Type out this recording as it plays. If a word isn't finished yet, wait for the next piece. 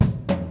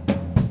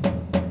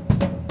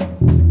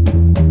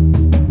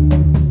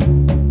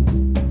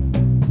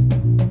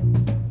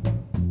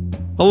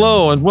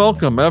Hello and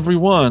welcome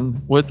everyone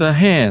with a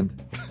hand.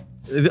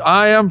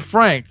 I am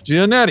Frank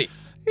Giannetti.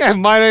 Yeah,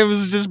 my name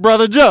is just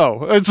Brother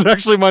Joe. It's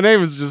actually, my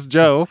name is just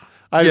Joe.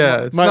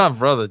 It's not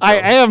Brother Joe. I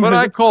am, but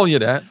I call you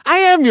that. I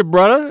am your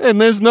brother, and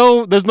there's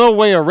no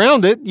way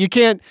around it. You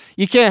can't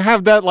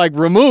have that like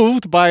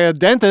removed by a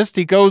dentist.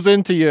 He goes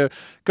in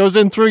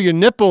through your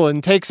nipple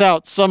and takes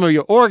out some of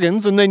your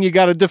organs, and then you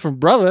got a different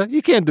brother.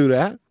 You can't do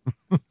that.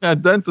 A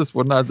dentist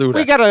would not do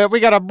that. We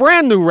got a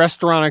brand new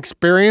restaurant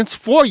experience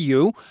for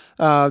you.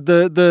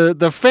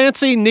 The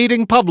fancy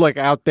needing public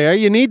out there.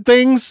 You need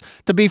things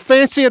to be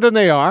fancier than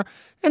they are.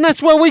 And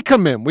that's where we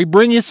come in. We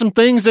bring you some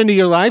things into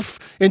your life,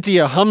 into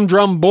your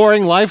humdrum,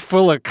 boring life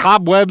full of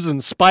cobwebs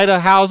and spider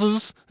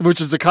houses, which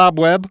is a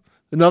cobweb,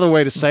 another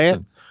way to say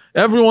it.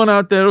 Everyone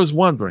out there is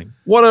wondering,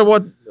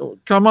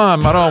 come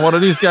on, Maron, what are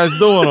these guys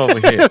doing over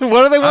here?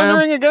 What are they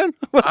wondering again?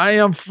 I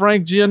am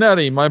Frank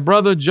Giannetti, my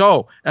brother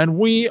Joe, and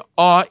we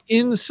are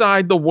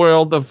inside the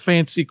world of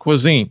fancy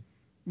cuisine.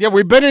 Yeah,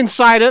 we've been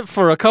inside it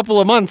for a couple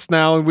of months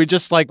now, and we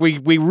just we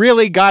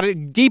really got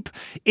it deep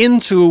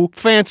into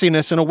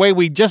fanciness in a way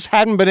we just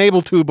hadn't been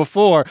able to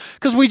before,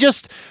 because we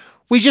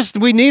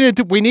needed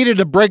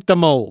to break the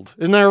mold.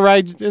 Isn't that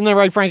right? Isn't that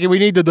right, Frankie? We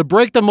needed to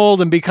break the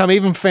mold and become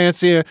even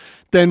fancier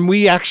than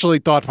we actually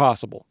thought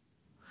possible.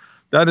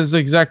 That is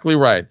exactly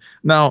right.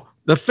 Now,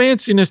 the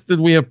fanciness that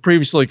we have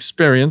previously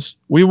experienced,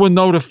 we were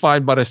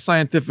notified by the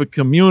scientific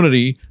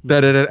community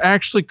that it had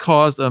actually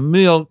caused a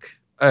milk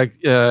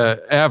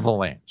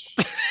avalanche.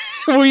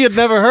 We had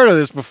never heard of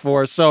this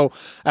before, so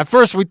at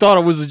first we thought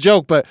it was a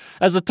joke, but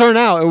as it turned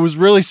out, it was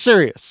really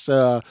serious.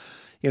 They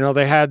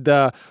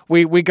had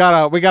we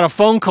got a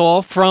phone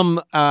call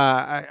from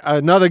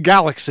another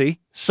galaxy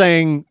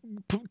saying,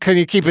 "Can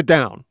you keep it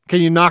down?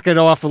 Can you knock it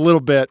off a little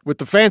bit with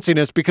the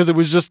fanciness, because it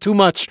was just too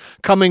much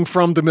coming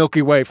from the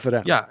Milky Way for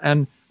them." Yeah,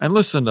 and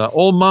listen,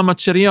 old Mama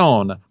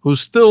Chirion, who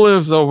still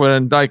lives over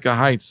in Dyker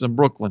Heights in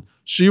Brooklyn,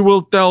 she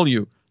will tell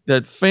you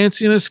that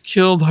fanciness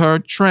killed her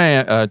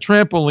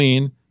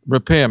trampoline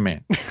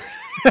repairman.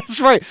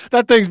 That's right.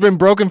 That thing's been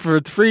broken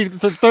for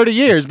 30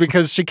 years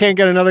because she can't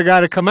get another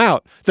guy to come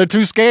out. They're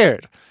too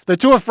scared. They're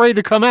too afraid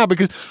to come out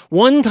because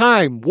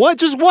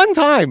just one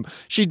time,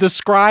 she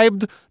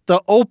described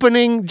the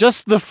opening,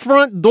 just the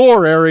front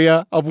door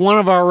area of one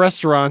of our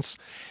restaurants,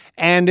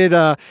 and it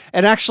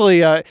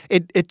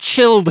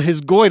chilled his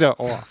goiter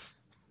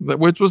off.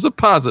 Which was a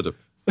positive.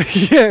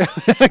 Yeah,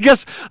 I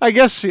guess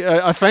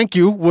a thank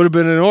you would have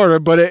been in order,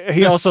 but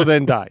he also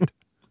then died.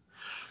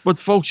 But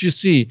folks, you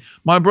see,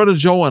 my brother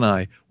Joe and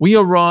I, we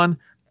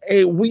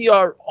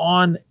are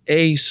on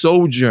a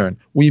sojourn.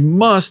 We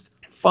must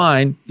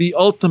find the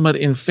ultimate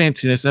in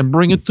fanciness and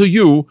bring it to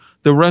you,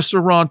 the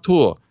restaurant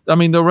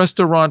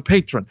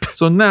patron.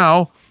 So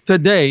now,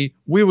 today,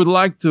 we would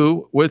like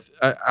to, with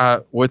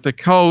a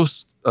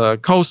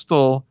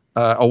coastal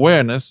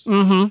awareness,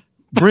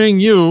 bring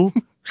you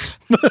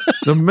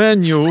the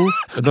menu,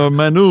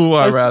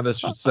 I rather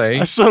should say.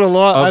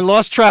 I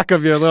lost track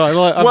of you a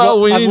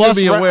little. We need to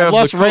be aware of the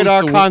coaster. I've lost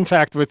radar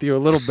contact with you a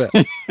little bit.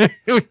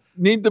 We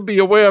need to be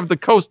aware of the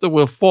coaster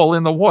will fall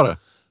in the water.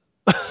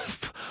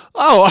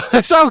 Oh,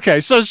 it's okay.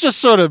 So it's just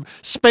sort of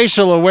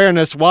spatial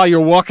awareness while you're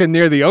walking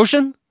near the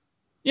ocean?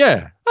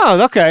 Yeah.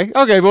 Oh, okay.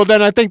 Okay, well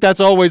then I think that's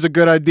always a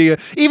good idea.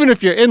 Even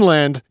if you're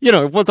inland,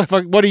 what the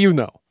fuck, what do you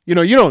know? You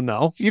don't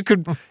know. You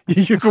could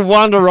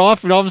wander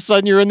off and all of a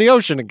sudden you're in the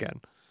ocean again.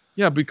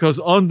 Yeah, because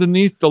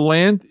underneath the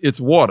land, it's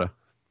water.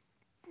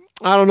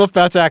 I don't know if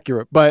that's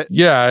accurate, but...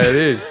 Yeah, it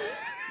is.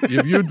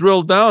 If you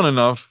drill down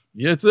enough,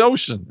 it's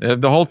ocean.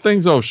 The whole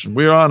thing's ocean.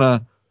 The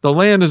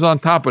land is on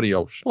top of the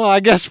ocean. Well, I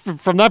guess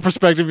from that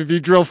perspective, if you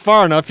drill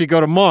far enough, you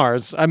go to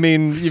Mars. I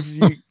mean...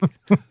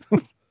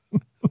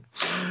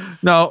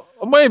 Now,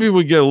 maybe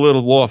we get a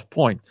little off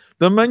point.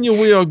 The menu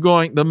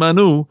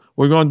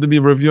we're going to be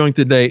reviewing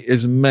today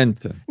is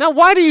Menton. Now,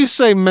 why do you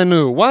say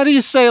menu? Why do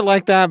you say it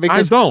like that?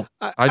 Because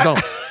I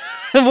don't.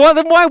 Well,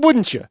 then why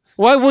wouldn't you?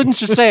 Why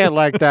wouldn't you say it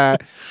like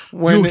that?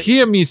 You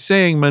hear me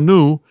saying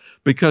menu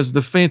because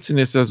the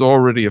fanciness has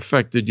already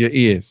affected your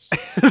ears.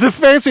 The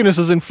fanciness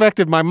has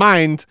infected my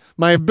mind,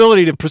 my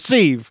ability to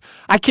perceive.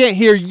 I can't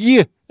hear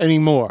y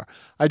anymore.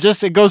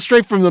 It goes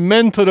straight from the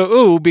men to the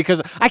oo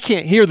because I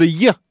can't hear the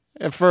y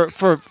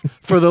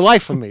for the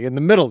life of me in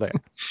the middle there.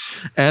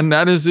 And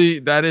that is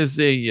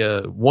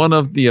one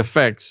of the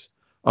effects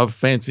of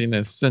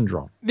fanciness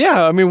syndrome.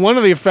 Yeah, I mean, one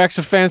of the effects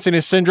of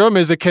fanciness syndrome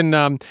is it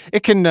can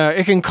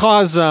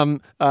cause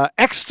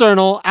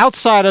external,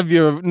 outside of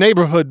your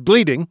neighborhood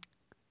bleeding.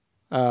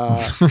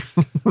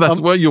 That's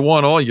where you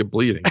want all your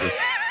bleeding.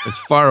 It's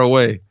far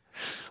away.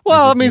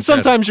 Well, I mean,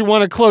 sometimes you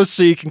want it close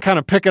so you can kind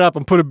of pick it up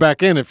and put it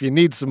back in if you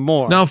need some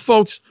more. Now,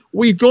 folks,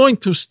 we're going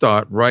to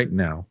start right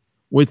now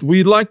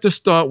we'd like to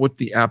start with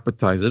the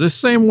appetizer, the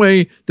same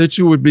way that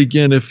you would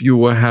begin if you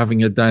were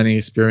having a dining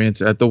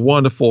experience at the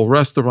wonderful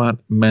restaurant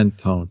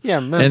Menton. Yeah,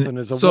 Menton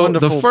is a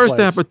wonderful place. So the first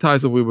place.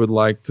 appetizer we would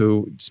like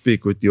to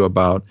speak with you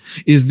about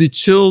is the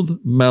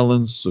chilled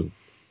melon soup.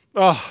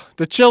 Oh,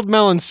 the chilled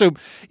melon soup.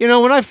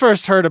 When I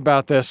first heard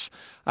about this,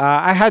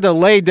 I had to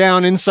lay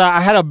down inside.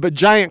 I had a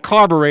giant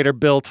carburetor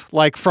built,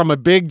 like from a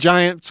big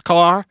giant's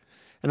car,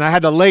 and I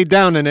had to lay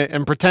down in it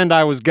and pretend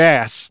I was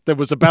gas that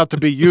was about to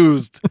be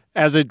used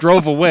as it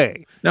drove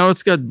away. Now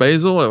it's got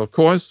basil, of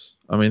course.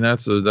 I mean,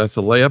 that's a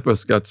layup.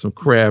 It's got some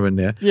crab in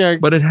there. Yeah.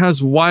 But it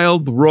has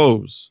wild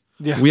rose.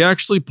 Yeah. We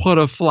actually put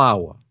a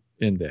flower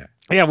in there.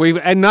 Yeah, we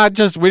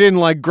didn't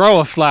like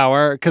grow a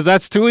flower because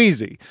that's too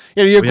easy.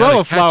 You know, you grow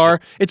a flower,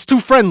 it's too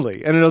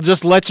friendly, and it'll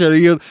just let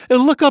it'll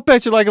look up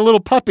at you like a little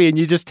puppy, and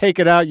you just take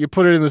it out, you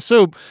put it in the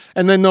soup,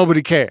 and then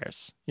nobody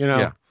cares. You know.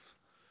 Yeah.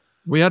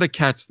 We had to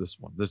catch this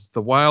one.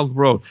 The wild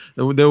rose.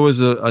 There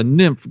was a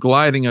nymph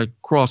gliding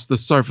across the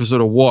surface of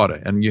the water,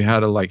 and you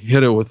had to like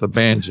hit her with a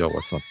banjo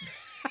or something.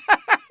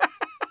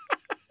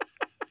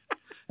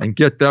 And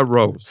get that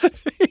rose.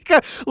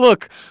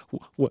 Look,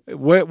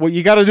 what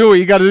you got to do, what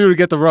you got to do to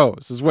get the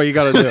rose is what you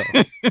got to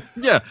do.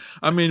 Yeah,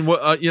 I mean,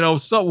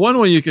 so one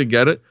way you could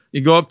get it, you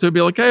go up to it,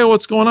 be like, "Hey,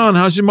 what's going on?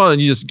 How's your mother?"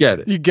 And you just get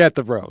it. You get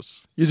the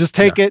rose. You just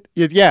take it.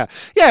 Yeah,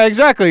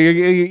 exactly.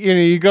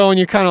 You go and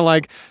you kind of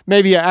like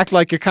maybe you act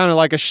like you're kind of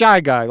like a shy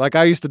guy, like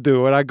I used to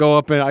do. And I go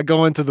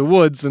into the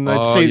woods and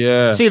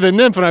I'd see the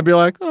nymph, and I'd be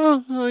like,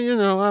 I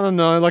don't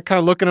know, like kind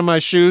of looking at my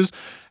shoes.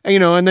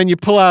 And then you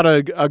pull out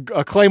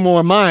a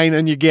Claymore mine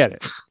and you get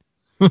it.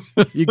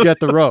 You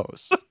get the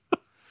rose.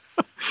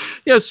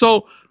 Yeah,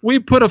 so we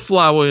put a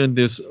flower in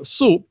this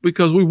soup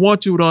because we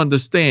want you to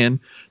understand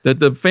that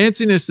the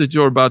fanciness that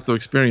you're about to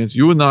experience,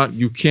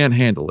 you can't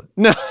handle it.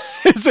 No,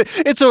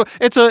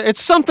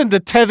 it's something to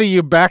tether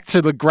you back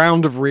to the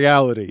ground of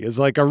reality. It's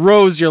like a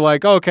rose. You're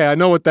like, okay, I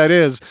know what that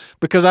is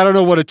because I don't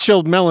know what a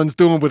chilled melon's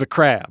doing with a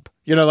crab.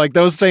 You know, like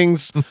those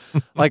things,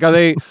 like are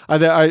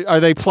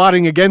they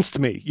plotting against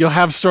me? You'll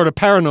have sort of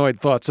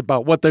paranoid thoughts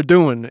about what they're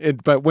doing,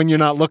 but when you're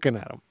not looking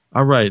at them.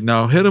 All right,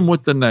 now hit them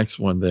with the next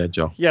one there,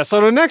 Joe. Yeah, so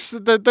the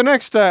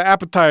next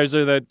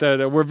appetizer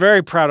that we're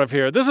very proud of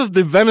here. This is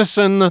the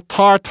venison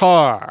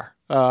tartare.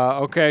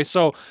 Okay,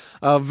 so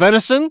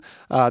venison,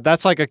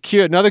 that's like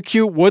another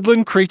cute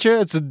woodland creature.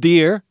 It's a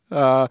deer.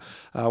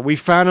 We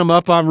found him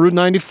up on Route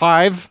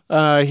 95.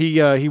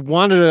 He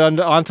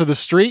wandered onto the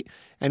street.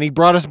 And he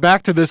brought us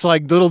back to this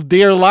like little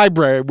deer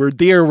library where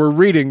deer were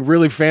reading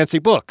really fancy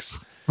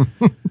books.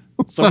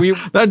 So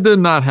that did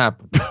not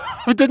happen.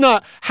 It did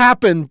not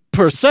happen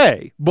per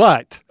se,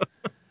 but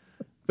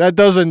that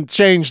doesn't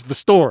change the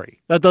story.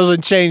 That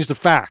doesn't change the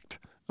fact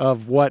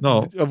of what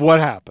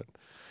happened.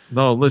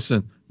 No,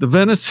 listen, the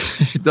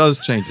venison it does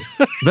change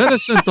it.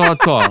 Venison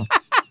tartare.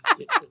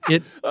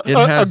 It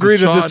has agree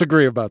to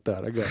disagree about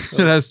that, I guess. It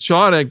has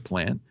charred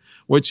eggplant.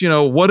 Which,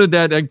 what did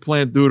that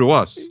eggplant do to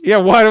us? Yeah,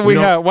 why do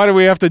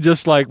we have to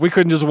just we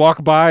couldn't just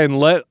walk by and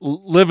let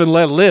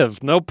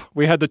live? Nope,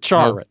 we had to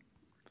char it.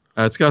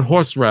 It's got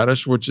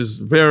horseradish, which is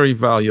very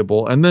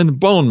valuable, and then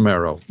bone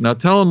marrow. Now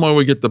tell them where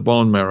we get the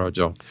bone marrow,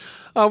 Joe.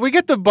 We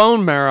get the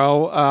bone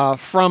marrow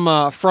from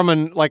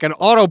an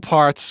auto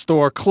parts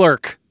store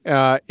clerk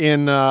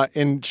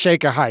in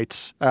Shaker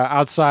Heights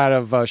outside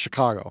of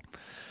Chicago.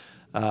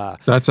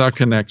 That's our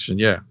connection.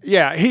 Yeah.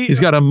 Yeah, he's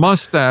got a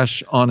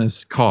mustache on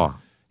his car.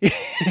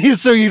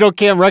 So you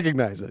can't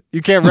recognize it.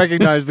 You can't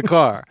recognize the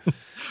car.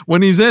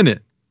 When he's in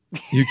it,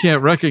 you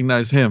can't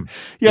recognize him.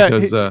 Yeah,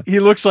 because, he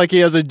looks like he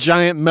has a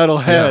giant metal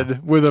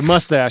head with a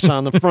mustache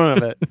on the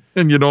front of it.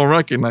 And you don't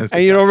recognize him.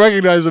 And you don't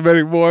recognize him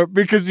anymore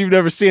because you've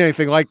never seen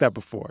anything like that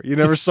before. You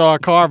never saw a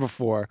car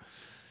before.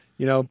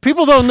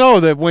 People don't know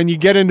that when you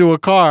get into a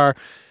car,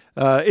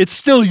 it's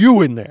still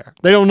you in there.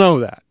 They don't know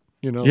that.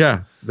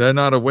 Yeah, they're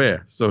not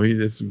aware. So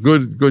it's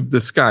good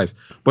disguise.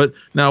 But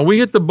now we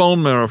get the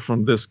bone marrow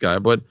from this guy.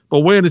 But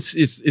where is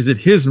it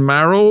his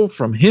marrow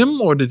from him,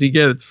 or did he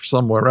get it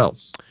somewhere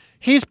else?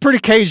 He's pretty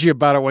cagey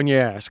about it when you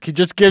ask. He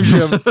just gives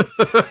you.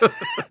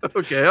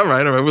 Okay, all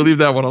right. We'll leave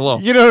that one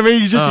alone. You know what I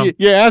mean?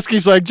 You ask.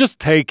 He's like, just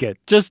take it.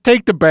 Just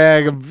take the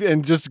bag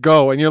and just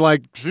go. And you're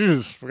like,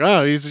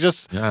 wow, he's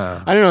just.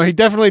 Yeah. I don't know. He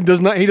definitely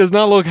does not. He does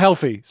not look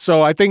healthy.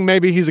 So I think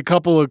maybe he's a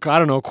couple of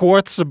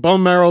quarts of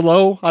bone marrow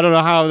low. I don't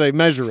know how they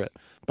measure it,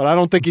 but I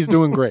don't think he's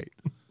doing great.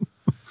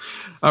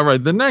 All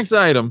right. The next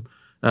item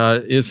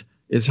is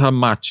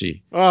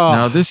hamachi. Oh.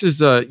 Now this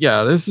is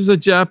a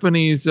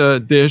Japanese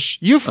dish.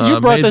 You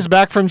brought this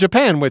back from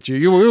Japan with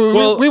you.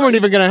 We weren't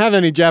even going to have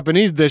any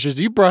Japanese dishes.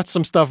 You brought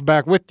some stuff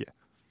back with you.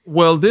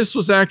 Well, this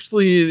was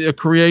actually a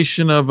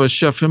creation of a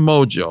Chef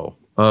Himojo,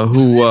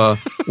 who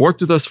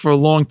worked with us for a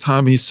long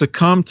time. He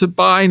succumbed to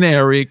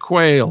binary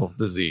quail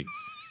disease.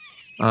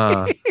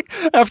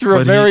 After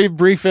a very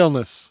brief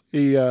illness,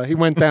 he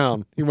went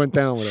down. He went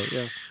down with it.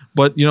 Yeah.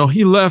 But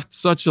he left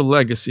such a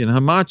legacy, and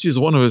hamachi is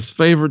one of his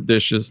favorite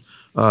dishes.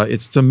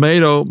 It's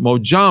tomato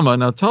mojama.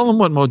 Now, tell them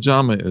what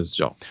mojama is,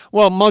 Joe.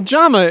 Well,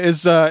 mojama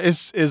is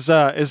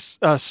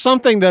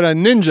something that a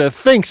ninja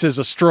thinks is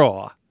a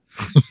straw.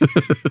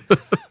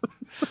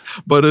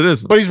 But it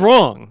isn't. But he's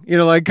wrong.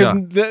 Because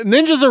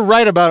ninjas are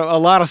right about a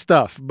lot of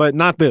stuff, but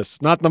not this,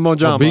 not the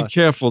mojama. Well, be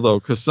careful, though,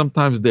 because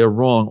sometimes they're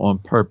wrong on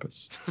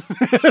purpose.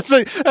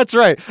 That's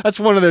right. That's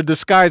one of their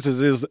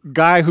disguises is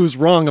guy who's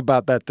wrong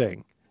about that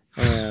thing.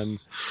 And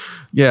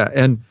yeah,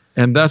 and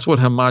And that's what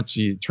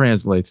hamachi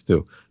translates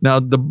to. Now,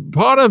 the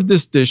part of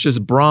this dish is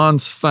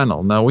bronze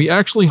fennel. Now, we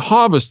actually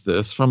harvest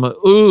this from an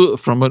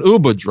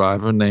Uber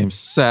driver named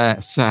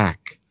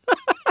Sack.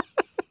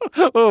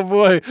 Oh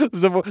boy,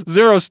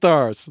 0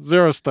 stars.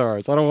 0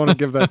 stars. I don't want to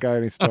give that guy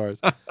any stars.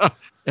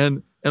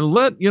 And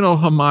let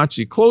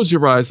hamachi, close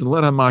your eyes and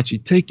let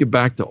hamachi take you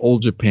back to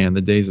old Japan,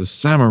 the days of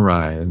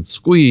samurai and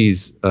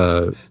squeeze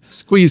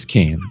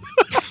cans.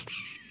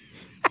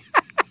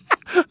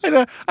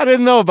 I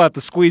didn't know about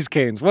the squeeze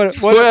canes. What is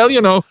that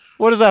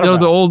about?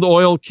 The old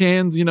oil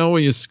cans, where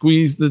you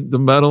squeeze the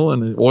metal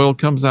and the oil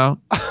comes out.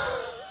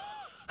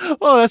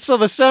 Well, that's so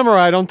the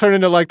samurai don't turn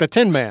into like the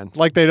Tin Man.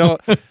 Like they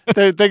don't,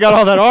 they got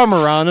all that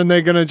armor on, and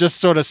they're gonna just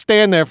sort of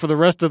stand there for the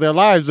rest of their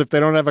lives if they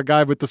don't have a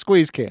guy with the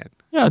squeeze can.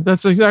 Yeah,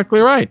 that's exactly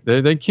right.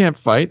 They can't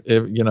fight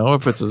if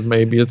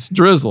it's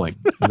drizzling.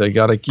 They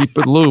got to keep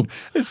it lubed.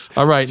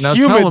 All right, now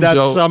humid tell them, that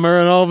Joe. summer,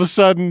 and all of a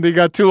sudden you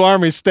got 2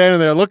 armies standing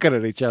there looking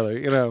at each other.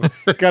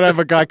 Got to have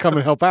a guy come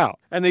and help out.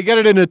 And they get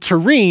it in a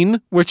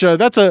tureen, which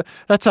that's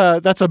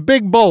a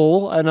big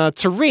bowl, and a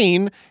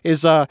tureen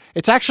is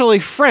it's actually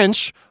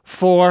French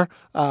for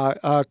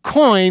a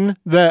coin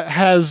that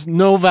has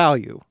no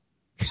value.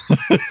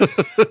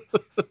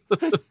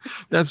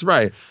 That's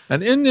right.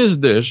 And in this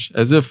dish,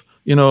 as if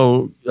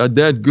a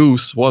dead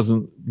goose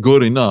wasn't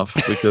good enough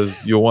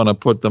because you want to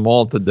put them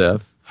all to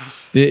death,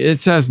 it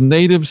says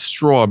native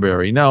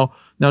strawberry. Now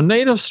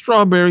native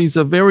strawberry is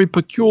a very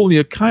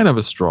peculiar kind of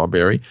a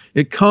strawberry.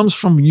 It comes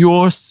from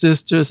your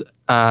sister's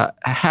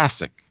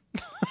hassock.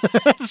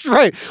 That's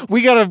right.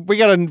 We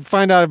gotta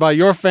find out about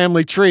your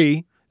family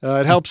tree.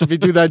 It helps if you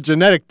do that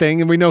genetic thing,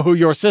 and we know who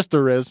your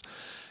sister is.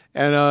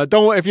 And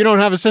if you don't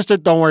have a sister,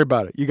 don't worry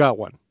about it. You got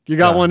one. You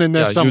got one in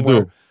there somewhere.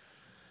 You do.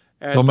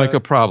 And, don't make a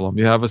problem.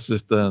 You have a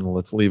sister, and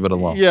let's leave it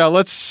alone. Yeah,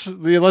 let's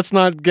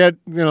not get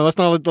let's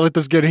not let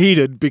this get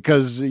heated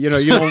because you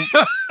don't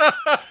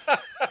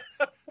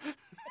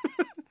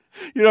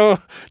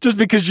just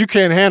because you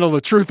can't handle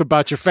the truth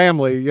about your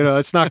family,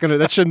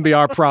 that shouldn't be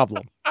our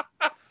problem.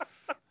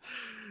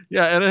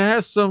 Yeah, and it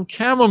has some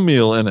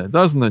chamomile in it,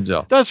 doesn't it,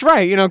 Joe? That's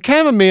right.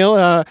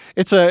 Chamomile.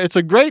 It's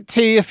a great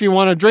tea if you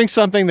want to drink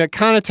something that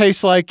kind of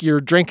tastes like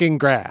you're drinking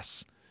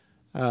grass.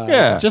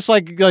 Just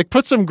like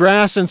put some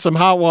grass in some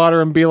hot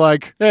water and be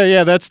like, hey,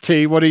 yeah, that's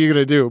tea. What are you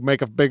gonna do?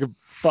 Make a big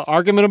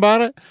argument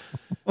about it?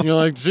 And you're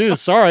like, geez,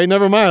 sorry,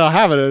 never mind. I'll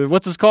have it.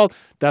 What's this called?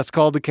 That's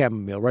called the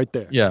chamomile, right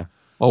there. Yeah.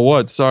 Oh,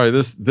 what? Sorry,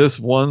 this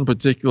one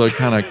particular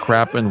kind of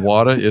crap in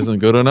water isn't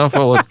good enough.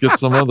 Oh, let's get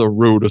some other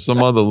root or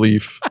some other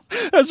leaf.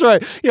 That's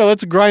right.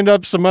 Let's grind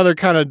up some other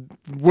kind of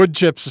wood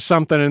chips or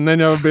something, and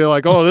then it'll be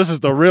like, oh, this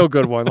is the real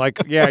good one. Like,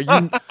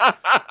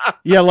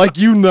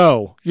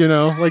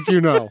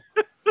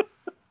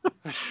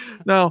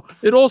 Now,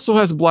 it also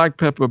has black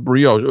pepper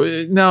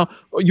brioche. Now,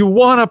 you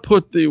want to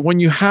put when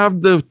you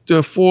have the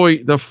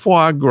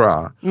foie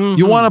gras,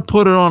 you want to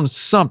put it on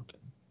something,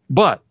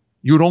 but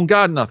you don't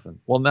got nothing.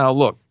 Well, now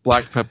look,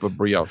 black pepper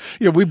brioche.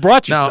 Yeah, we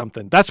brought you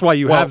something. That's why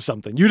you have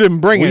something. You didn't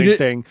bring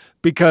anything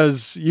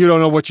because you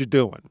don't know what you're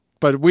doing.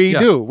 But we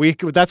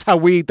do. That's how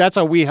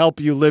we help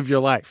you live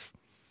your life.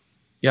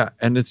 Yeah,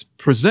 and it's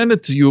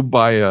presented to you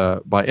by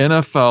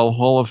NFL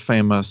Hall of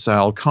Famer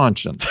Sal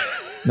Conscience.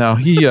 Now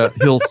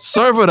he'll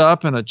serve it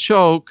up in a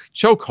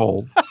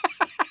chokehold,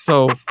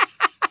 so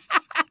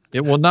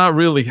it will not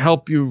really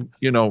help you,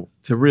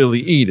 to really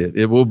eat it.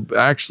 It will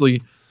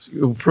actually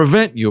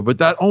prevent you, but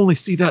that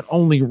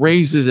only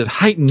raises, it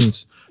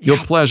heightens your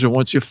pleasure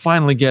once you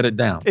finally get it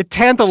down. It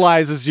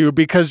tantalizes you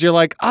because you're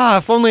like,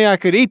 if only I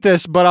could eat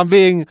this, but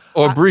breathe.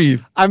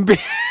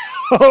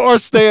 Or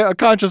stay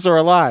conscious or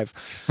alive.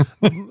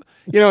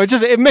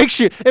 It makes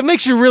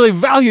you really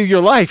value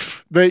your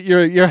life that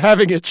you're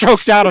having it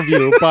choked out of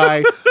you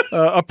by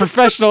a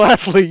professional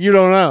athlete you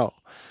don't know.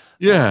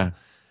 Yeah.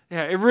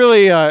 Yeah, it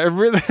really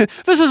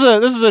this is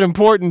an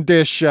important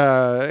dish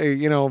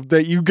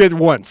that you get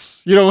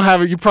once. You don't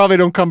have it, you probably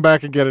don't come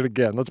back and get it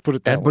again. Let's put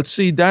it that way. But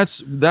see,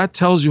 that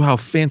tells you how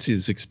fancy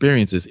this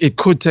experience is. It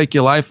could take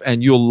your life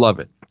and you'll love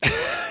it.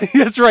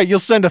 That's right. You'll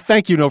send a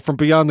thank you note from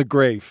beyond the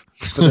grave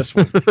for this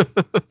one.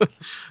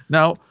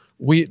 Now,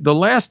 the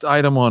last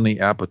item on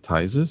the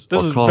appetizers,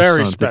 this is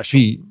very special,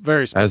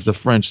 very special, as the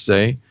French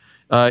say,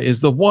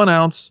 is the 1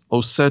 ounce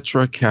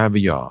Osetra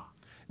caviar.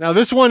 Now,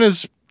 this one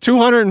is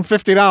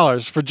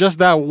 $250 for just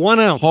that 1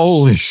 ounce.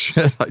 Holy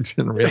shit! I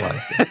didn't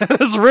realize that.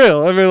 That's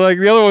real. I mean, like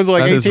the other one's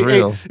like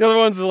 $18. The other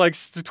one's like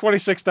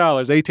 $26,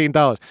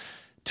 $18.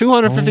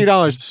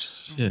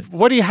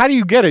 $250. How do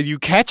you get it? You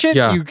catch it?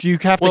 Yeah. You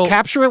have to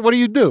capture it? What do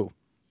you do?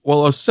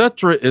 Well,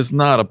 Osetra is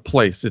not a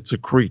place; it's a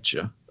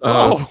creature.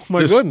 My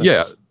goodness!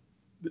 Yeah,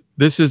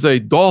 this is a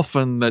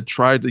dolphin that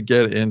tried to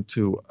get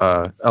into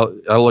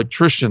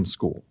electrician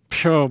school.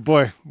 Oh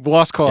boy,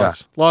 lost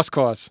cause. Yeah. Lost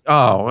cause.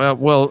 Oh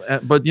well,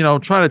 but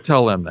try to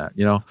tell them that.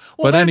 Well,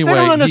 but anyway, they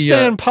don't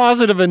understand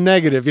positive and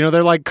negative.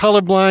 They're like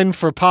colorblind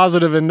for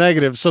positive and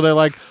negative. So they're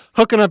like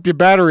hooking up your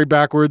battery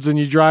backwards, and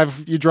you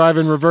drive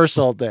in reverse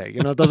all day.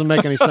 It doesn't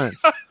make any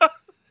sense.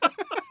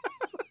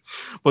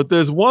 But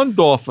there's one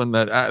dolphin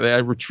that I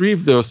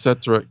retrieved the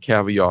Osetra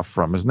caviar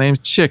from. His name's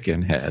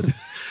Chicken Head.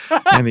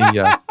 And he...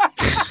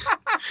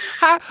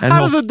 how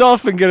does a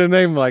dolphin get a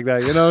name like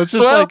that? You know, it's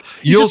just like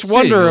you just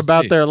wonder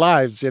about their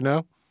lives, you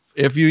know?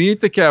 If you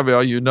eat the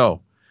caviar, you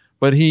know.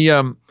 But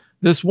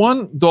this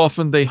one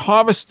dolphin, they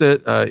harvest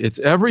it. It's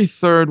every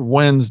third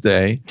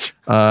Wednesday,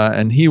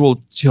 and he'll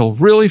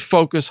really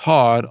focus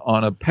hard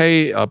on a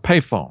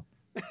payphone.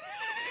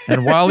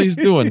 And while he's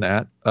doing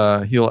that,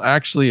 he'll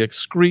actually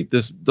excrete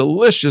this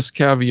delicious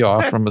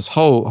caviar from his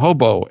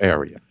hobo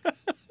area.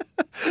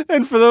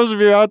 And for those of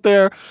you out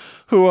there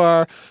who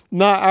are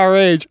not our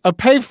age, a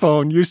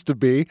payphone used to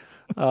be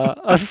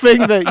a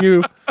thing that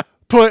you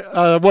put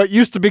what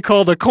used to be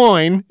called a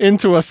coin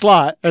into a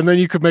slot, and then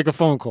you could make a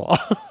phone call.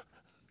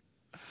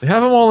 They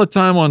have them all the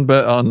time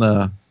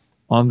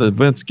on the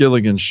Vince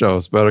Gilligan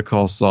shows, Better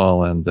Call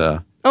Saul and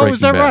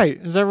is that Bad. Right?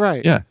 Is that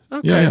right? Yeah.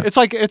 Okay. Yeah. It's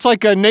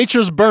like a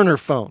nature's burner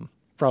phone,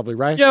 probably,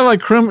 right? Yeah,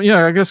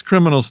 I guess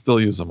criminals still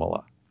use them a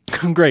lot.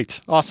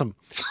 Great. Awesome.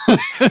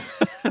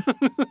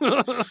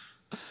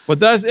 But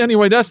that's the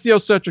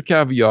Osetra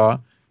caviar.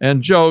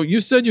 And Joe,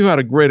 you said you had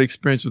a great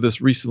experience with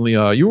this recently.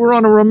 You were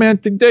on a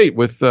romantic date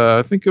with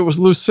I think it was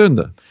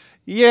Lucinda.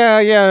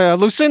 Yeah.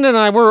 Lucinda and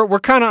I were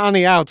kind of on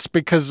the outs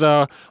because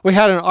we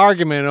had an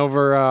argument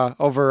over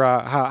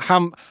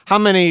how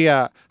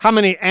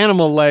many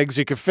animal legs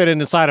you could fit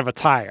inside of a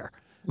tire,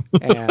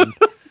 and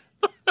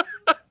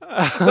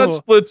that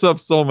splits up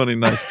so many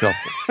nice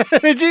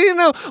couples. You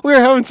know, we were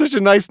having such a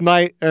nice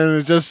night, and it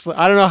was just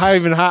I don't know I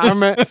don't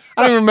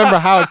even remember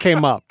how it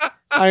came up.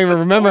 I don't even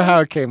remember how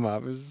it came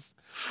up. It was,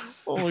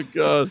 oh my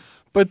God.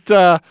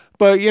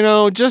 But you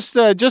know, just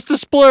to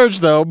splurge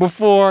though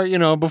before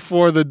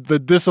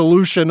the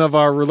dissolution of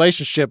our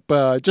relationship,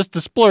 just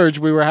to splurge,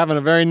 we were having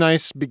a very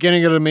nice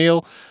beginning of the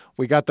meal.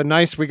 We got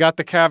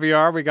the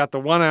caviar, we got the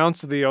 1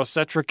 ounce of the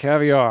Osetra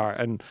caviar,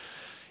 and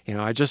you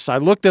know, I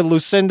looked at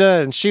Lucinda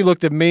and she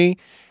looked at me,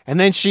 and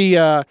then she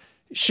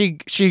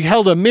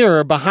held a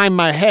mirror behind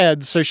my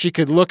head so she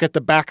could look at the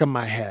back of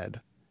my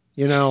head,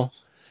 you know.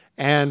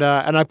 And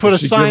I put a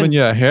sign. She giving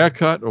you a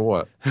haircut or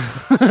what?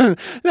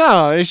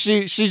 No,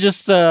 she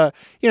just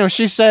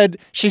she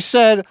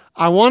said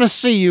I want to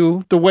see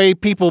you the way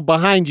people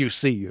behind you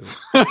see you.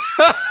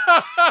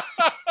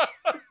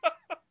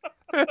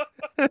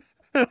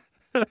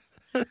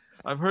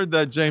 I've heard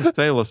that James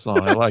Taylor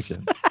song. I like it.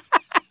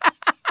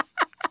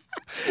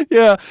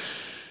 Yeah,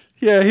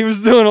 he was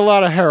doing a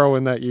lot of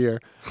heroin that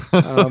year.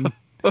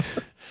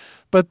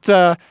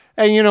 But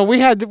and you know, we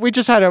had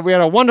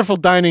a wonderful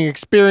dining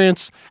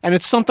experience, and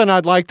it's something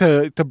I'd like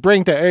to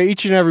bring to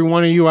each and every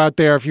one of you out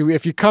there. If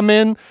you come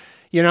in,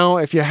 you know,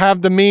 if you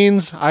have the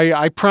means,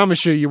 I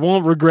promise you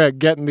won't regret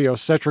getting the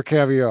Osetra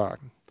caviar.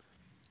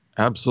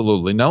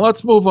 Absolutely. Now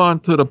let's move on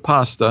to the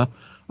pasta.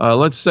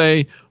 Let's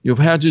say you've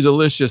had your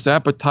delicious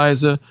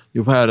appetizer.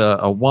 You've had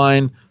a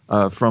wine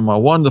from a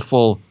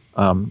wonderful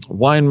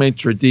wine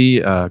maitre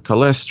d'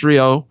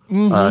 Calestrio.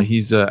 Mm-hmm.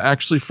 He's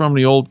actually from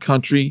the old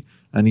country.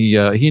 And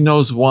he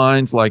knows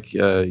wines like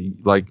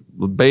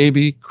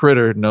baby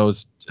critter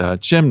knows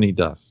chimney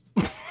dust.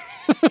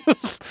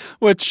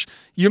 Which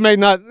you may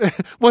not,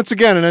 once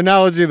again, an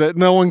analogy that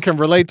no one can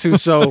relate to,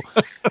 so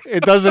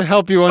it doesn't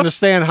help you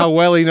understand how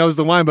well he knows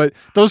the wine. But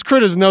those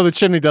critters know the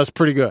chimney dust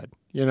pretty good.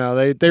 You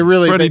know, they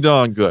really pretty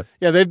darn good.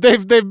 Yeah,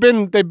 they've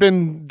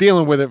been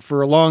dealing with it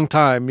for a long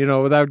time. You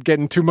know, without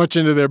getting too much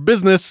into their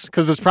business,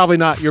 because it's probably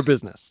not your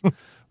business,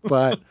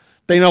 but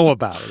they know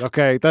about it.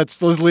 Okay,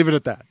 let's leave it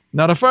at that.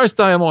 Now, the first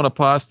item on the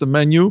pasta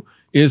menu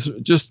is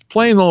just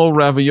plain old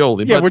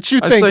ravioli. Yeah, which you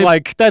think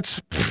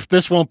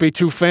this won't be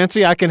too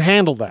fancy. I can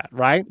handle that,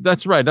 right?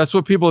 That's right. That's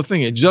what people are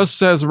thinking. It just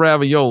says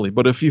ravioli.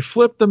 But if you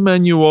flip the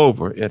menu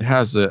over, it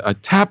has a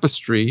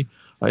tapestry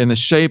in the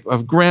shape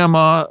of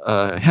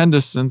Grandma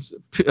Henderson's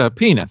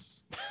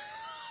penis.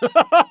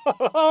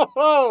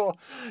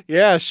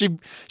 Yeah,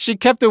 she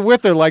kept it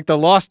with her like the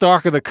lost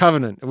Ark of the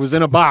Covenant. It was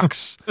in a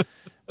box.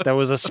 That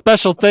was a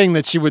special thing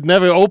that she would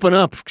never open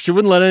up. She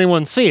wouldn't let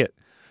anyone see it.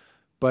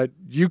 But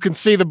you can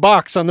see the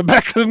box on the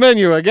back of the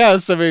menu, I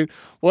guess. I mean,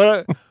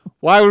 why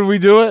would we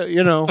do it?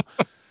 You know.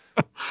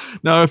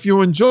 Now, if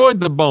you enjoyed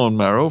the bone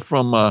marrow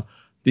from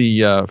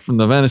the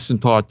venison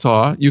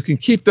tartare, you can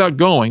keep that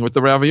going with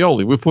the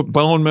ravioli. We put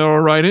bone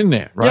marrow right in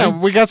there, right? Yeah,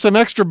 we got some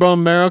extra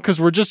bone marrow because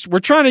we're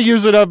trying to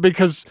use it up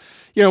because,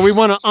 you know, we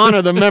want to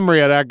honor the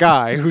memory of that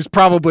guy who's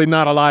probably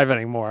not alive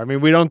anymore. I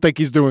mean, we don't think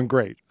he's doing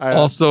great.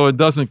 Also, it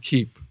doesn't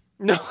keep.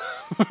 No.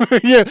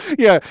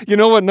 yeah. You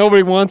know what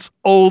nobody wants?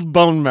 Old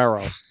bone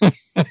marrow.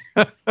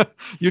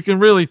 You can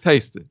really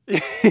taste it.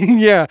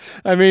 Yeah.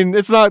 I mean,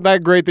 it's not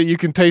that great that you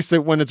can taste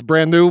it when it's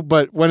brand new,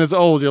 but when it's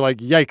old, you're like,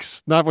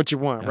 yikes, not what you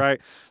want,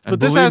 right? And but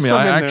believe me,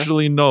 I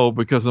actually know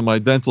because of my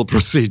dental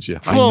procedure.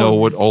 I know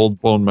what old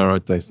bone marrow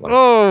tastes like.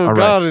 Oh, all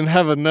God in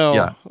heaven, no.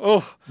 Yeah.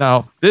 Oh.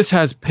 Now, this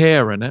has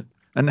pear in it,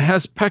 and it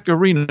has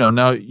pecorino.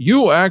 Now,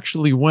 you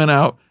actually went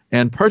out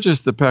and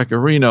purchase the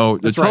pecorino.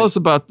 Tell us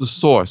about the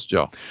sauce,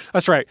 Joe.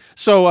 That's right.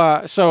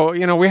 So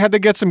we had to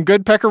get some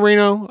good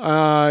pecorino.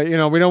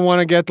 We don't want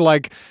to get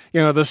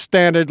the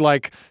standard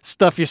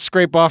stuff you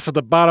scrape off at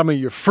the bottom of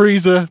your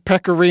freezer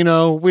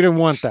pecorino. We didn't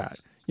want that.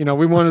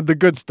 We wanted the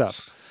good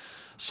stuff.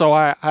 So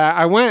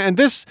I went, and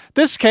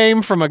this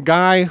came from a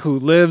guy who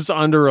lives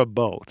under a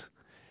boat.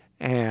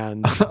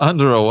 And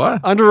under a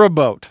what? Under a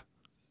boat.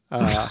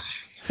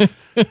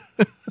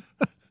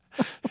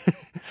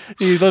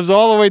 He lives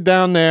all the way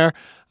down there.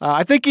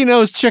 I think he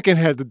knows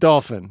Chickenhead the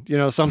dolphin.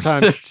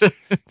 Sometimes I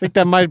think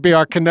that might be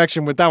our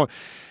connection with that one.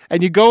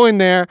 And you go in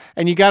there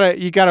and you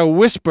gotta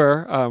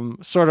whisper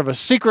sort of a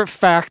secret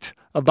fact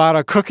about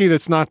a cookie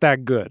that's not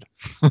that good.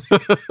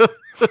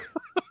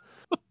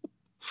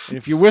 And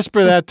if you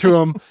whisper that to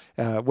him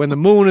when the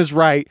moon is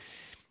right,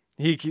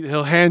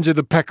 he'll hand you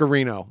the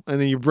pecorino, and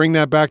then you bring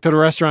that back to the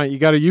restaurant. You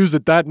got to use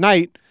it that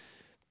night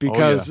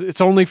because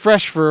it's only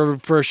fresh for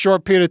a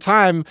short period of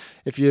time.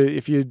 If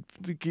you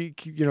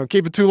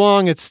keep it too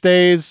long, it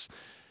stays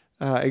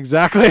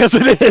exactly as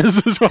it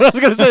is. Is what I was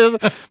going to say. It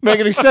doesn't make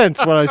any sense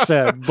what I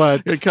said,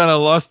 but you kind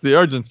of lost the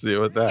urgency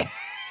with that.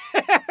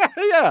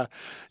 Yeah,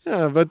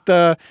 but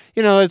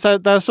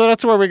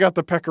that's where we got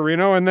the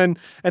pecorino, and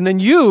then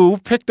you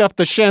picked up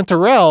the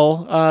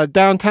chanterelle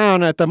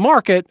downtown at the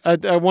market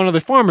at one of the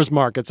farmers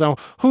markets. Now,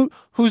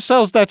 who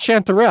sells that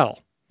chanterelle?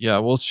 Yeah,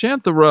 well,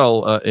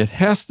 chanterelle it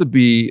has to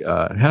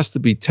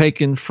be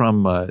taken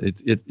from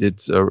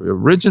it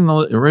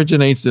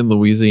originates in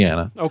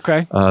Louisiana.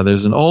 Okay.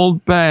 There's an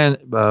old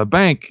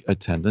bank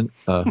attendant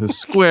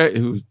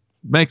who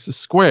makes a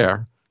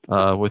square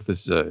with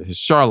his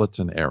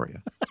charlatan area,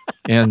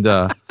 and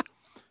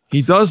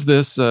he does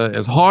this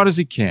as hard as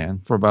he can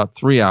for about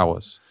 3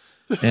 hours,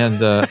 and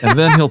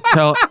then he'll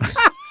tell.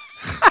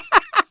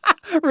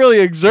 Really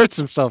exerts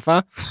himself,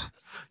 huh?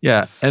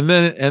 Yeah, and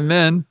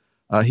then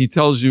he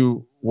tells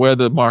you where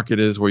the market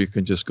is, where you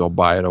can just go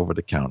buy it over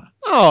the counter.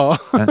 Oh,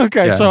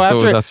 okay. Yeah,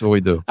 so that's what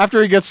we do.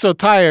 After he gets so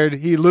tired,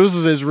 he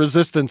loses his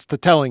resistance to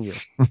telling you.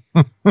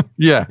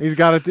 Yeah, he's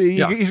got to.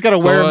 He's got to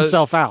wear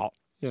himself out.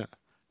 Yeah.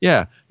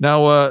 Yeah.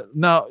 Now.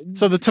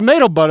 So the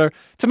tomato butter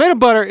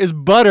is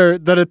butter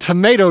that a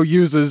tomato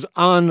uses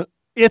on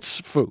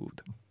its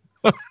food.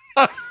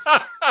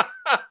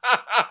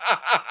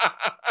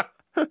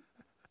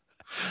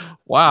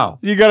 Wow.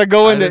 You got to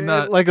go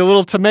into like a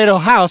little tomato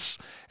house,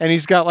 and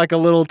he's got like a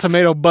little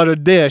tomato butter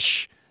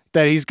dish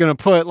that he's going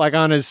to put like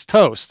on his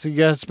toast. He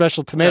got a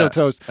special tomato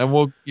toast.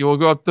 And you will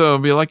go up to him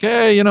and be like,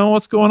 hey,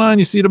 what's going on?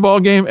 You see the ball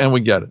game? And we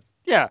get it.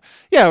 Yeah,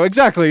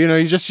 exactly. You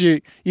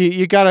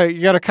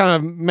gotta kind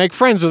of make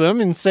friends with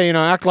him and say,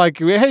 act like,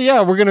 hey,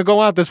 yeah, we're gonna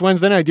go out this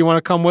Wednesday night. Do you want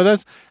to come with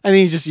us? And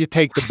then you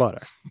take the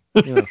butter.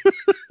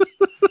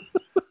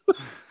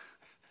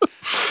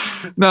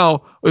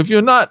 Now, if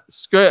you're not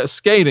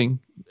skating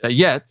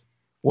yet,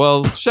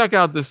 well, check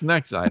out this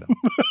next item.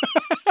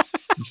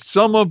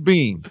 Summer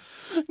beans.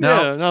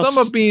 Now,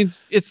 summer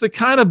beans, it's the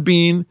kind of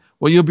bean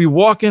where you'll be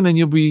walking and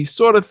you'll be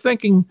sort of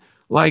thinking,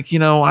 like,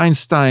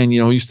 Einstein,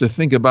 used to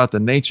think about the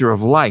nature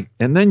of light,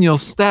 and then you'll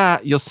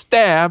stab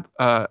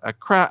a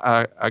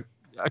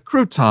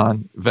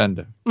crouton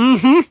vendor.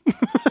 Mm-hmm.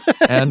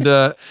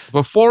 And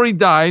before he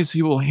dies,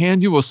 he will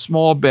hand you a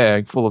small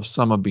bag full of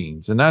summer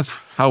beans, and that's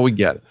how we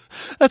get it.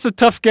 That's a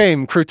tough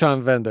game,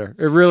 crouton vendor.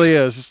 It really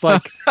is. It's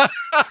like,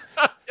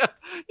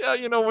 yeah,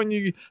 when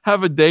you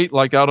have a date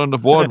like out on the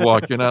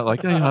boardwalk, you're not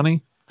like, hey,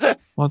 honey,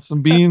 want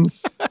some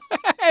beans?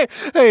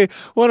 Hey,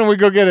 why don't we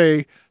go get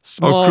a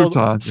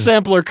small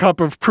sampler cup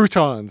of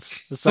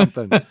croutons or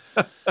something?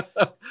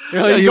 You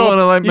want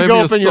to like maybe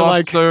a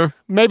soft serve?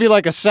 Maybe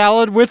like a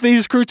salad with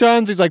these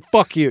croutons. He's like,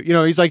 fuck you.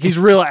 He's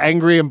real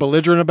angry and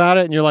belligerent about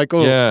it. And you're like,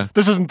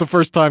 this isn't the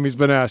first time he's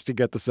been asked to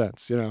get the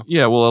sense,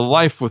 Yeah, well, a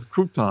life with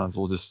croutons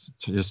will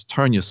just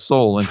turn your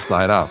soul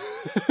inside out.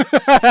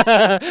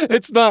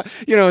 It's not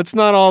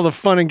all the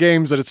fun and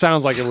games that it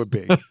sounds like it would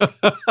be.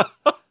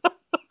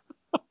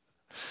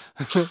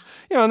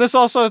 And this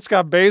also, it's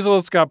got basil,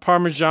 it's got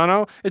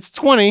Parmigiano. It's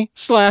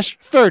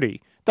 20/30.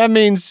 That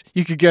means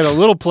you could get a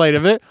little plate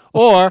of it,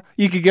 or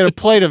you could get a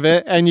plate of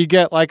it and you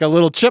get like a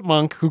little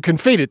chipmunk who can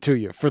feed it to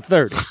you for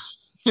 30.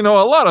 A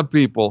lot of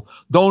people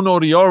don't know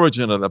the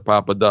origin of the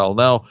pappardelle.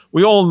 Now,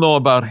 we all know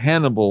about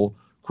Hannibal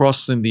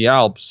crossing the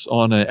Alps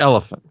on an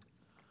elephant.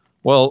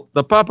 Well,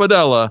 the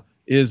pappardelle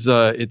is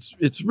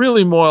it's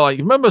really more like,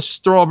 remember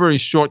Strawberry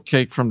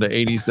Shortcake from the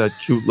 80s, that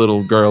cute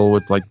little girl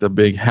with like the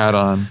big hat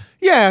on?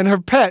 Yeah, and her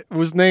pet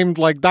was named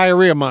like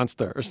Diarrhea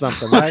Monster or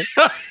something, right?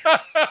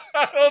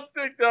 I don't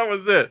think that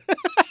was it.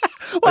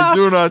 Well, I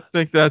do not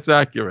think that's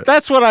accurate.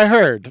 That's what I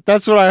heard.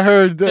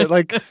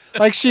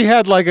 Like she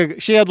had like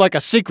a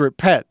secret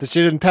pet that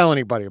she didn't tell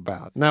anybody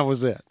about, and that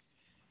was it.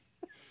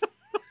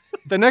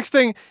 The next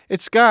thing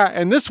it's got,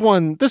 and this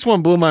one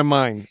blew my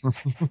mind.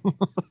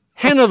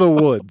 Hen of the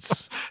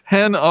woods.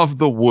 Hen of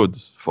the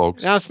woods,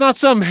 folks. Now, it's not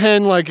some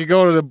hen like you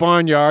go to the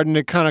barnyard and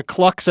it kind of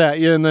clucks at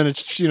you and then it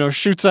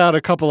shoots out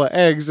a couple of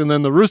eggs and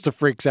then the rooster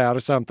freaks out or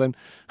something.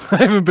 I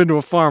haven't been to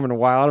a farm in a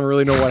while. I don't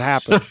really know what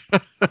happens.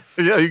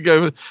 Yeah, you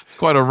gave it. It's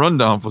quite a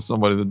rundown for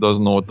somebody that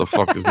doesn't know what the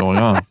fuck is going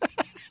on.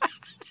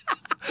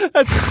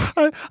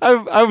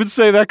 I would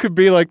say that could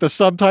be like the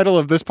subtitle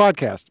of this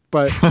podcast,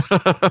 but...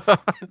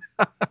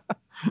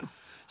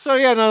 So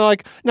yeah,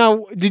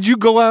 now, did you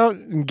go out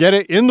and get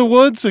it in the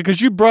woods? Because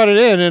you brought it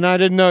in, and I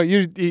didn't know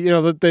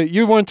that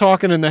you weren't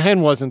talking, and the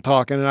hen wasn't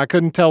talking, and I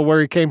couldn't tell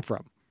where he came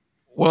from.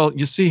 Well,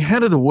 you see,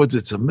 hen of the woods,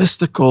 it's a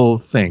mystical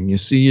thing. You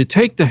see, you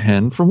take the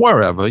hen from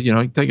wherever,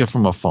 you take it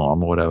from a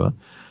farm or whatever.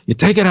 You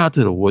take it out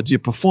to the woods. You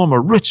perform a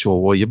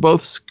ritual where you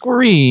both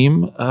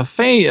scream,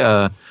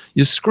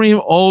 you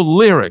scream old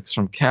lyrics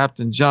from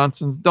Captain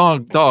Johnson's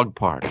Dog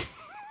Party.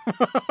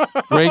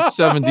 Great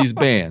 70s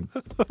band.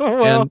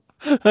 Well,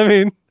 I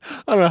mean,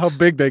 I don't know how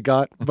big they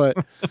got, but...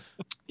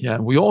 Yeah,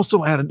 we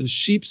also added a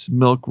sheep's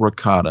milk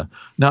ricotta.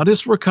 Now,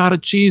 this ricotta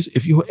cheese,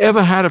 if you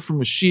ever had it from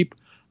a sheep,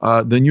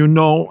 then you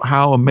know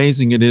how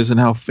amazing it is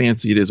and how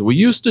fancy it is. We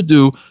used to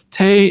do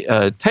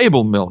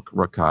table milk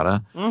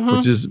ricotta,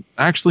 which is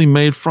actually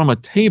made from a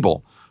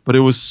table, but it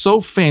was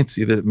so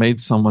fancy that it made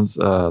someone's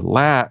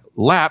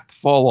lap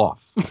fall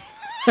off.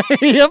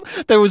 Yep,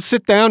 they would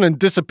sit down and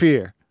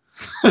disappear.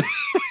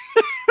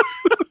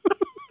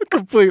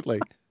 Completely.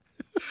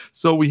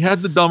 So we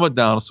had to dumb it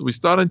down. So we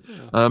started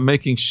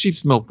making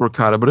sheep's milk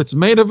ricotta, but it's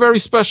made with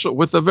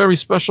a very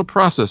special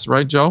process,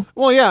 right, Joe?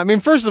 Well, yeah. I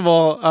mean, first of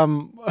all,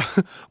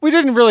 we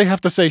didn't really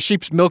have to say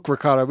sheep's milk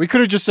ricotta. We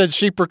could have just said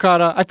sheep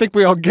ricotta. I think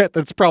we all get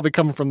that's probably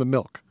coming from the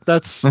milk.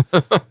 That's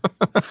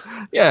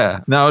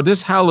yeah. Now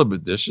this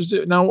halibut dish is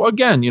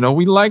again,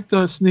 we like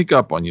to sneak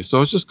up on you,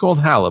 so it's just called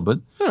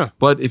halibut. Huh.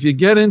 But if you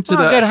get into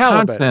the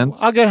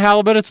contents, I'll get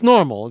halibut. It's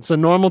normal. It's a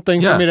normal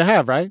thing for me to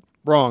have, right?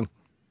 Wrong.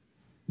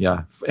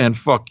 Yeah, and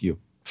fuck you.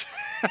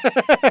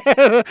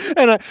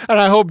 and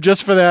I hope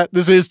just for that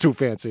this is too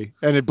fancy,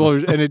 and it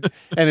blows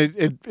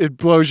it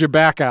blows your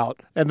back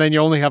out, and then you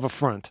only have a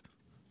front.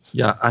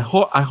 Yeah, I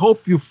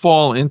hope you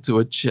fall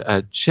into a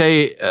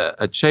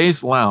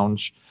chaise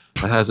lounge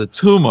that has a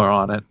tumor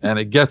on it, and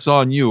it gets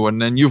on you, and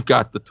then you've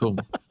got the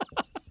tumor.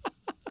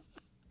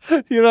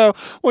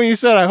 When you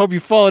said I hope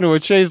you fall into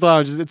a chaise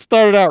lounge, it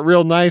started out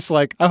real nice.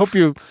 Like I hope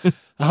you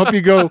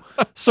go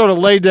sort of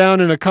lay down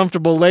in a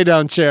comfortable lay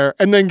down chair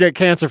and then get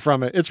cancer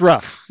from it. It's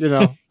rough,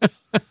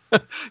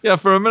 Yeah,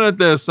 for a minute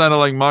there, it sounded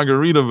like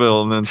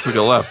Margaritaville, and then took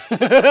a left.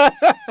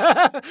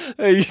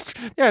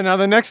 Yeah, now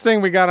the next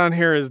thing we got on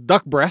here is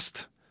duck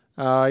breast.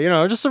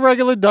 Just a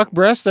regular duck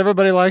breast.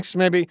 Everybody likes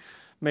maybe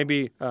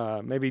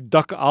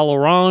duck à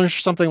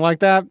l'orange, something like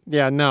that.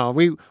 Yeah, no,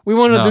 we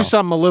want to do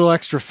something a little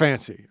extra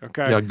fancy.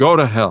 Okay. Yeah, go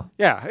to hell.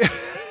 Yeah.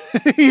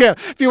 Yeah,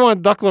 if you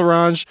want duck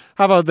l'orange,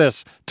 how about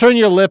this? Turn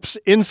your lips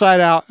inside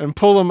out and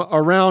pull them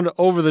around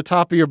over the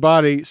top of your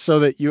body so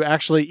that you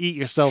actually eat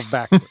yourself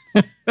backwards.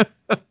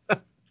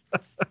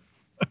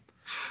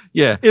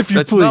 Yeah,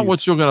 that's not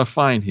what you're going to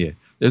find here.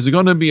 There's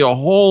going to be a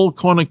whole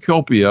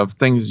cornucopia of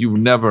things you've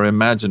never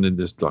imagined in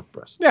this duck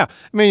breast. Yeah,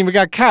 I mean, we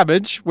got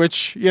cabbage,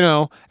 which,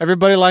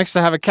 everybody likes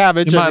to have a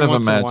cabbage every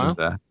once in a while. You might have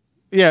imagined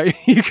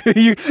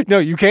that. Yeah, no,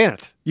 you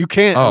can't. You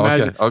can't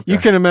imagine. Okay. You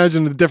can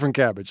imagine a different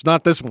cabbage,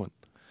 not this one.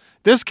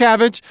 This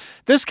cabbage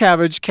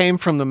came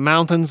from the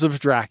mountains of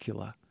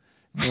Dracula.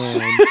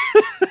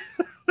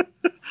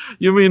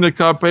 You mean the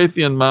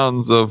Carpathian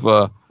Mountains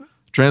of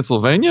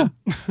Transylvania?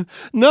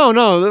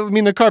 No. I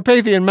mean, the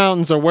Carpathian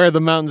Mountains are where the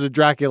mountains of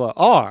Dracula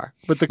are.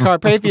 But the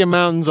Carpathian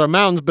Mountains are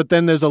mountains, but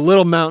then there's a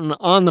little mountain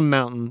on the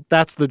mountain.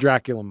 That's the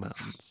Dracula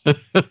Mountains.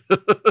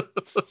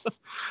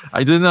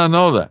 I did not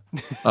know that.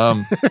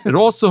 It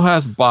also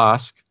has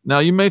Bosc. Now,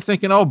 you may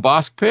think,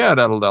 Bosc pear,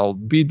 that'll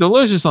be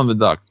delicious on the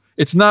duck.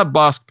 It's not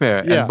Bosc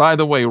pear. Yeah. And by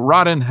the way,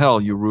 rot in hell,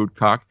 you rude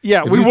cock.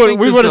 Yeah, we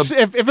would have.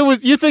 If it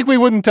was, you think we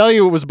wouldn't tell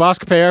you it was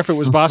Bosc pear if it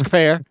was Bosc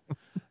pear?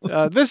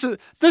 This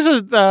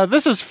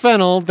is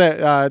fennel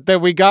that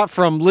we got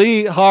from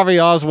Lee Harvey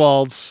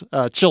Oswald's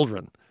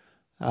children.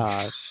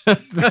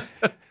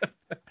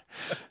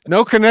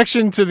 No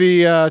connection to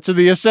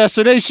the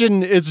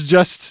assassination.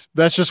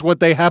 That's just what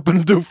they happen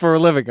to do for a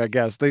living, I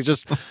guess.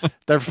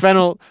 They're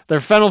fennel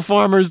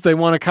farmers. They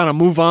want to kind of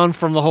move on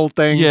from the whole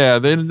thing. Yeah,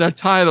 they're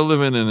tired of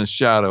living in the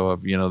shadow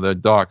of their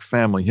dark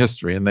family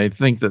history, and they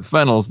think that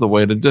fennel's the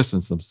way to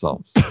distance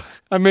themselves.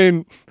 I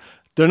mean,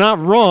 they're not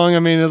wrong. I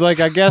mean, I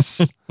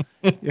guess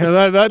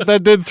that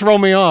did throw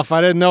me off.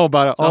 I didn't know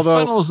about it. Although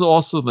fennel's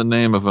also the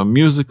name of a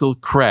musical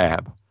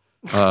crab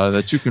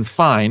that you can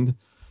find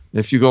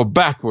if you go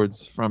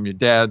backwards from your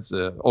dad's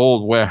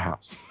old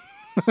warehouse.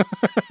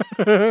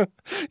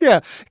 Yeah,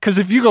 because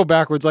if you go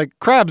backwards, like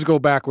crabs go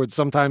backwards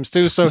sometimes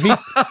too. So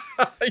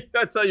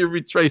that's how you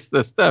retrace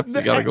the steps.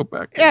 You got to go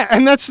back. Yeah,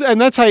 and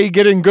that's how you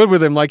get in good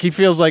with him. Like he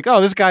feels like,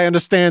 oh, this guy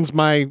understands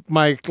my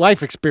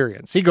life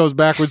experience. He goes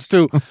backwards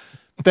too.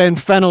 Then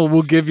Fennel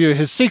will give you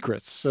his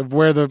secrets of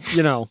where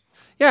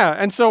Yeah,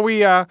 and so we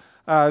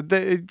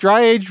the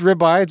dry aged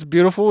ribeye. It's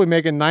beautiful. We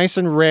make it nice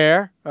and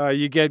rare.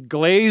 You get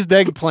glazed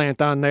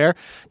eggplant on there.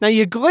 Now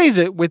you glaze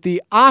it with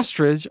the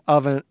ostrich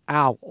of an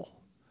owl,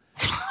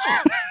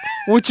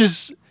 which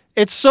is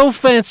it's so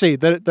fancy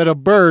that a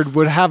bird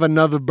would have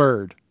another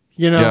bird.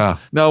 Yeah.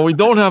 Now we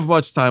don't have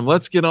much time.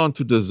 Let's get on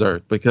to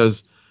dessert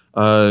because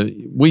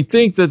we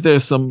think that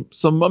there's some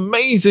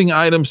amazing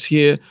items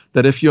here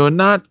that if you're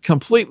not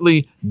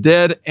completely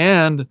dead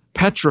and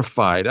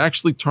petrified,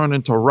 actually turn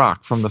into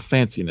rock from the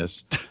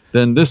fanciness,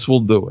 then this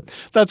will do it.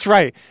 That's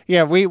right.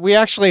 Yeah, we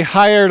actually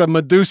hired a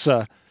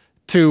Medusa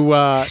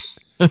to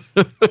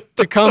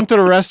to come to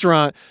the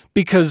restaurant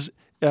because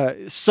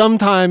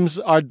sometimes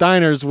our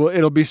diners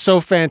it'll be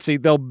so fancy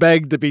they'll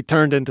beg to be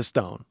turned into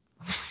stone.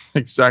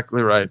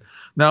 Exactly right.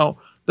 Now,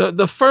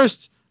 the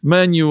first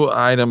menu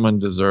item on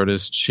dessert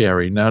is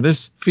cherry. Now,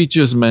 this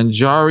features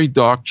Manjari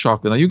dark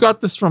chocolate. Now, you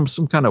got this from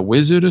some kind of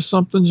wizard or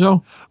something,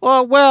 Joe?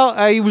 Well,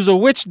 he was a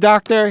witch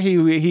doctor.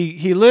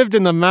 He lived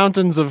in the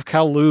mountains of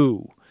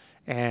Kalu,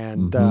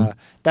 and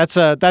that's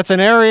an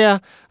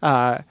area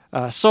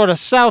sort of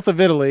south of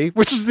Italy,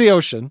 which is the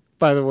ocean,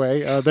 by the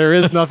way. There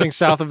is nothing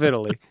south of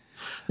Italy.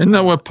 Isn't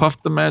that where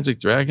Puff the Magic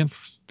Dragon?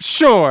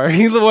 Sure,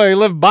 he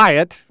lived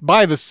by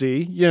the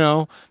sea,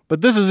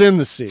 but this is in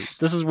the sea.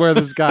 This is where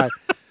this guy,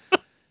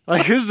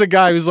 this is a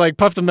guy who's like,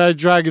 Puff the Magic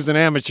Dragon is an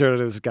amateur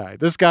to this guy.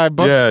 This guy,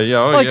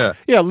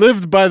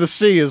 lived by the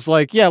sea is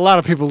like, a lot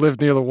of people live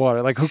near the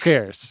water. Like, who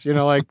cares?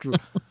 Now,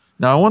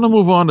 I want to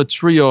move on to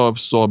trio of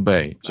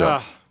sorbet,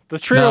 Joe. The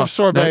trio of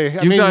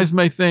sorbet. You guys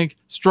may think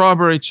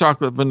strawberry,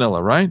 chocolate,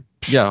 vanilla, right?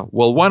 Yeah.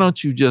 Well, why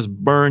don't you just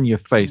burn your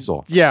face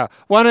off? Yeah.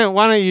 Why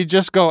don't you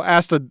just go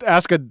ask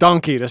a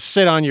donkey to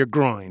sit on your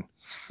groin?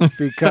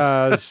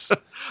 Because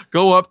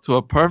go up to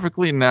a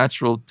perfectly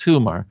natural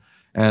tumor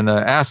and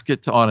ask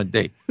it on a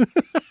date.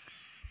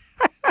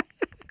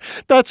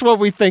 That's what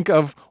we think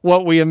of.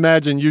 What we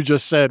imagine you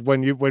just said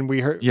when you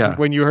heard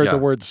the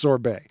word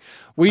sorbet.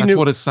 That's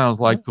what it sounds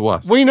like to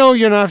us. We know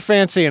you're not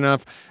fancy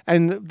enough,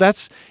 and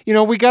that's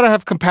we got to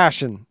have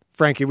compassion,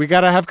 Frankie. We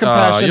got to have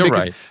compassion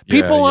because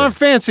people aren't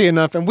fancy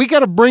enough, and we got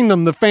to bring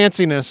them the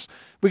fanciness.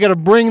 We got to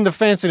bring the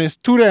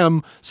fanciness to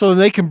them so that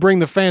they can bring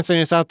the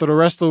fanciness out to the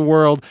rest of the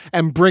world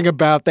and bring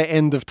about the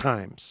end of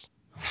times.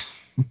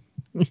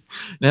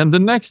 And the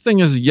next thing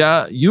is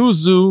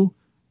yuzu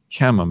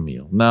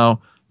chamomile.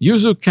 Now,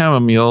 yuzu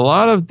chamomile, a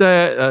lot of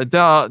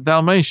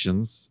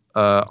Dalmatians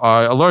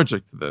are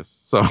allergic to this,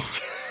 so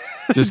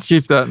just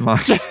keep that in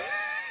mind.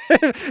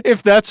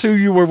 If that's who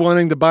you were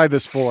wanting to buy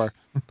this for,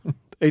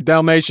 a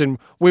Dalmatian,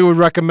 we would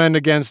recommend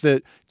against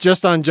it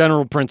just on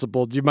general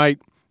principle. You might,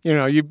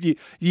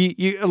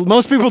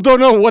 most people don't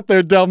know what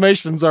their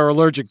Dalmatians are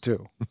allergic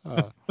to.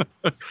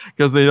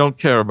 Because they don't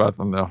care about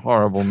them. They're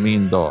horrible,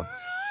 mean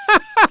dogs.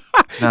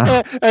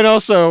 And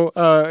also,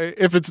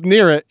 if it's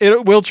near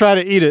it will try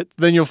to eat it.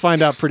 Then you'll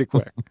find out pretty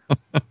quick.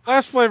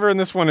 Last flavor in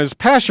this one is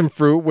passion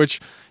fruit, which,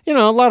 a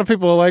lot of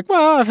people are like,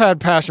 well, I've had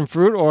passion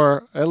fruit,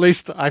 or at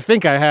least I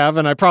think I have,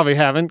 and I probably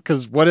haven't,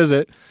 because what is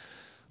it?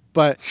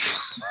 But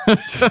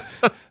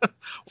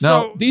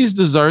now, these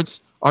desserts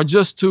are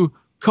just to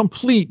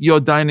complete your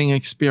dining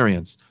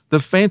experience, the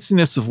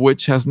fanciness of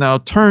which has now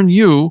turned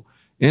you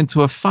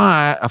into a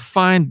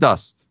fine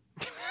dust.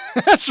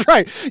 That's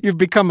right. You've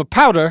become a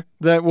powder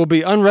that will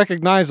be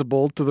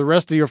unrecognizable to the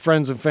rest of your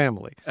friends and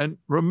family. And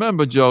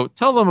remember, Joe,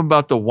 tell them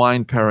about the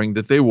wine pairing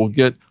that they will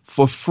get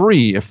for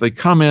free if they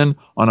come in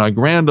on our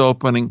grand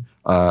opening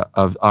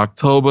of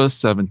October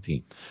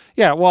 17th.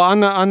 Yeah, well,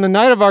 on the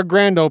night of our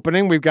grand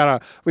opening, we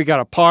got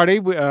a party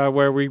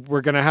where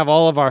we're going to have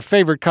all of our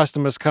favorite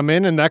customers come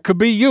in, and that could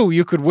be you.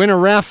 You could win a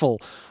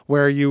raffle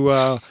where you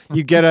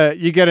get an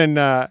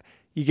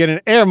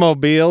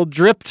airmobile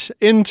dripped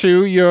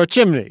into your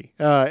chimney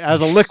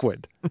as a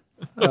liquid.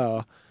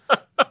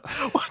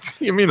 What?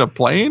 You mean a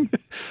plane?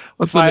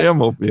 What's an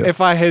airmobile?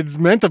 If I had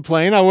meant a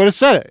plane, I would have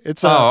said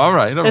it. All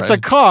right. It's a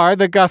car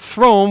that got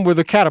thrown with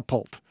a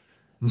catapult.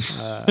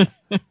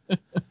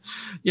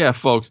 Yeah,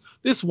 folks,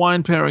 this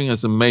wine pairing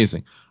is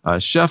amazing.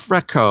 Chef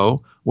Raco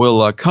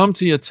will come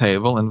to your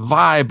table and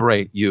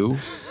vibrate you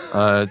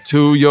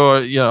to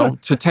your,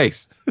 to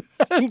taste.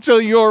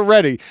 Until you're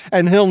ready,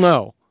 and he'll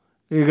know.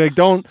 You're like,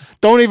 don't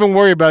even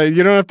worry about it.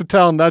 You don't have to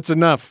tell him that's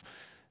enough.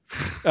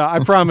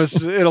 I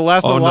promise it'll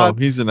last a lot. Oh, no,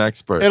 he's an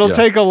expert. It'll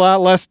take a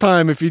lot less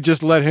time if you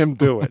just let him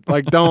do it.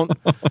 Like, don't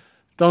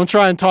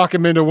try and talk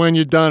him into when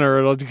you're done, or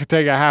it'll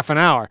take a half an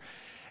hour.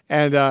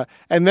 And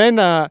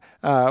then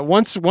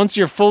once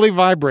you're fully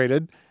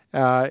vibrated,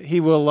 he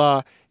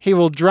will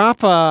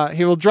drop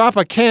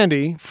a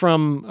candy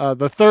from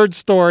the third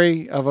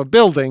story of a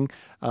building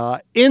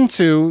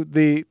into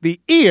the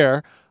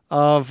ear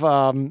of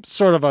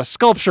sort of a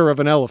sculpture of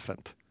an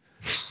elephant.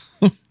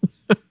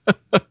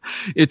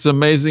 It's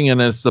amazing,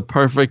 and it's the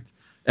perfect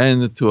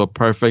end to a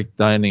perfect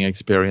dining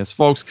experience.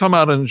 Folks, come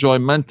out and enjoy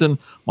Menton.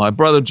 My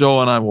brother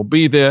Joe and I will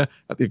be there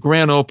at the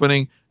grand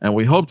opening, and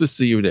we hope to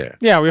see you there.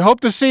 Yeah, we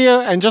hope to see you.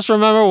 And just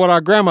remember what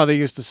our grandmother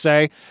used to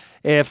say: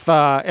 if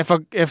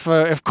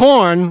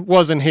corn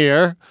wasn't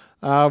here,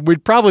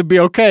 we'd probably be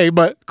okay,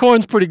 but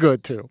corn's pretty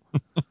good too.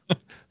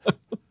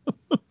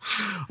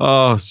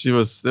 Oh, she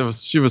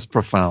was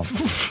profound.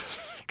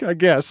 I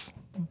guess.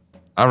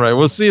 All right,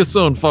 we'll see you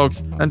soon,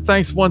 folks. And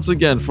thanks once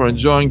again for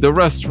enjoying the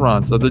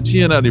restaurants of the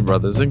Giannetti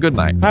brothers, and good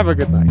night. Have a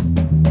good night.